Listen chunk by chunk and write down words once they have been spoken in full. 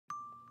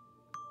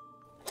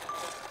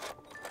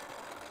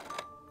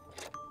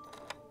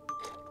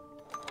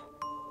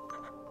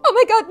Oh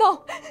my God,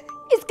 no!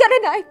 He's got a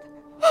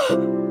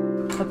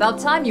knife! About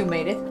time you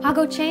made it. I'll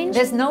go change.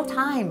 There's no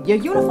time. Your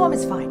uniform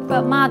is fine.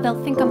 But Ma,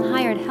 they'll think I'm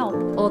hired help.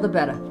 All the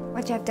better.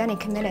 Why'd you have Denny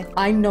committed?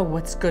 I know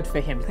what's good for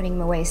him. Putting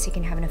him away so he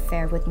can have an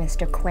affair with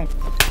Mr. Quinn.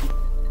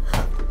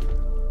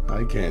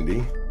 Hi,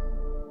 Candy.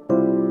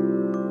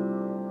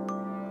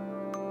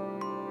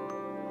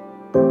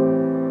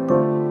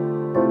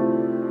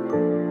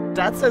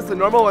 Dad says the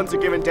normal ones are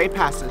given day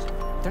passes.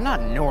 They're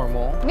not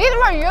normal. Neither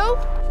are you!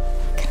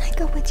 Can I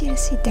go with you to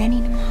see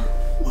Denny tomorrow?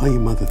 Well,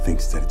 your mother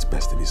thinks that it's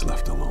best if he's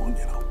left alone,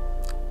 you know,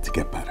 to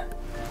get better.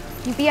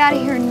 You'll be out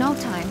of here in no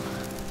time.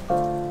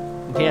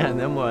 Yeah, and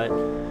then what?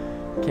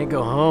 Can't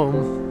go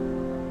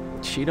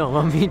home. She don't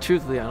love me,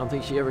 truthfully. I don't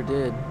think she ever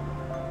did.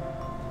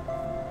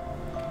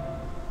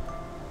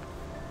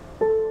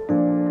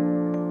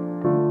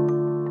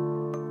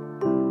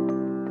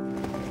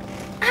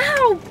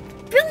 Ow!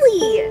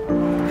 Billy!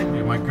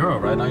 You're my girl,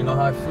 right? Now you know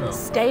how I feel.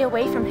 Stay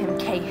away from him,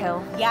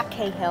 Cahill. Yeah,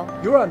 Cahill.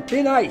 You're on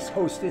thin ice,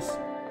 hostess.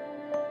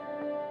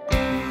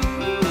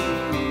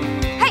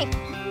 Hey!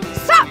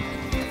 Stop!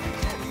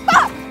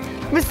 Stop!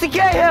 Mr.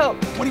 Cahill!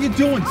 What are you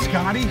doing,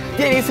 Scotty?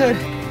 Danny's hood.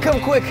 Come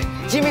quick.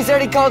 Jimmy's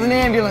already called an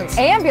ambulance.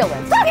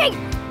 Ambulance? Dougie!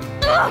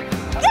 Ugh!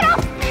 Get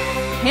up!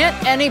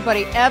 Can't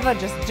anybody ever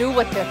just do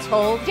what they're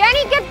told?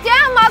 Jenny, get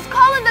down! Ma's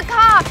calling the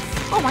cops!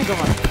 Oh my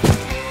God.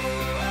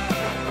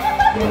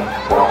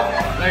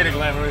 Later,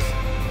 Glamorous.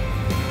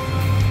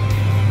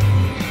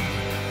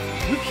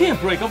 We can't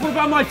break up. What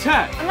about my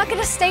tat? I'm not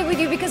gonna stay with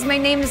you because my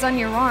name is on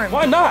your arm.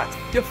 Why not?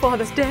 Your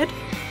father's dead,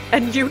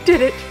 and you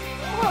did it.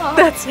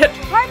 That's it.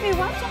 Harvey,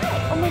 watch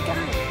out! Oh my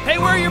God. Hey,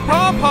 where are your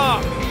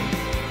pom-poms?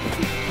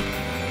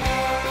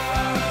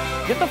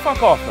 Get the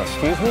fuck off us.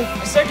 Excuse me?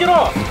 I said get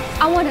off.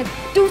 I wanna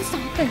do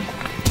something.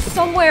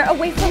 Somewhere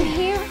away from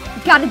here.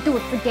 Gotta do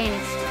it for Danny.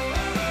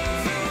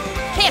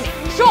 Candy,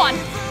 Sean,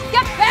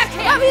 get back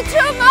here! Love you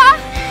too, Ma!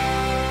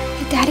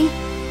 Hey, Daddy,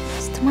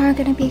 is tomorrow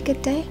gonna be a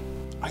good day?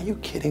 Are you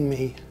kidding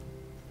me?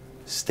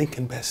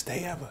 Stinking best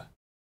day ever.